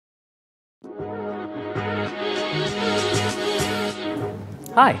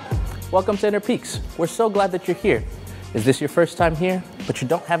Hi, welcome to Inner Peaks. We're so glad that you're here. Is this your first time here, but you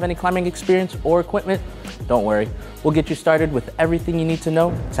don't have any climbing experience or equipment? Don't worry, we'll get you started with everything you need to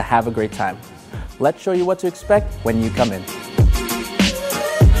know to have a great time. Let's show you what to expect when you come in.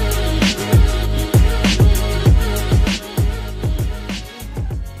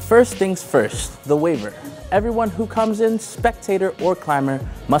 First things first, the waiver. Everyone who comes in, spectator or climber,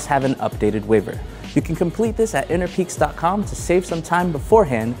 must have an updated waiver. You can complete this at innerpeaks.com to save some time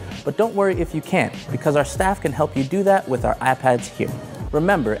beforehand, but don't worry if you can't, because our staff can help you do that with our iPads here.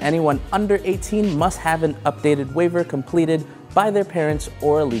 Remember, anyone under 18 must have an updated waiver completed by their parents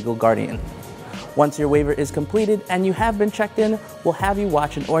or a legal guardian. Once your waiver is completed and you have been checked in, we'll have you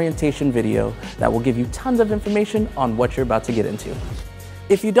watch an orientation video that will give you tons of information on what you're about to get into.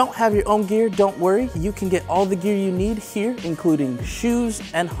 If you don't have your own gear, don't worry, you can get all the gear you need here, including shoes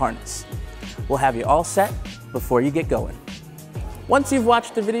and harness. We'll have you all set before you get going. Once you've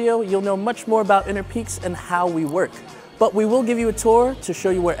watched the video, you'll know much more about Inner Peaks and how we work. But we will give you a tour to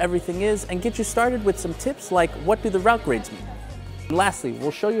show you where everything is and get you started with some tips like what do the route grades mean. And lastly,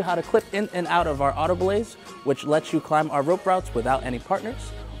 we'll show you how to clip in and out of our auto belays, which lets you climb our rope routes without any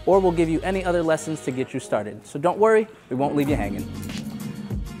partners, or we'll give you any other lessons to get you started. So don't worry, we won't leave you hanging.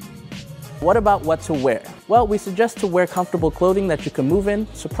 What about what to wear? Well, we suggest to wear comfortable clothing that you can move in,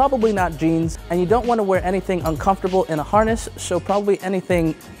 so probably not jeans, and you don't want to wear anything uncomfortable in a harness, so probably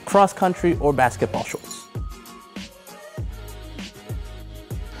anything cross-country or basketball shorts.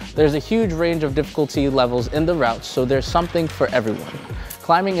 There's a huge range of difficulty levels in the routes, so there's something for everyone.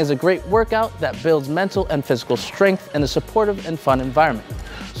 Climbing is a great workout that builds mental and physical strength in a supportive and fun environment.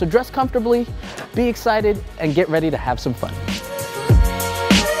 So dress comfortably, be excited, and get ready to have some fun.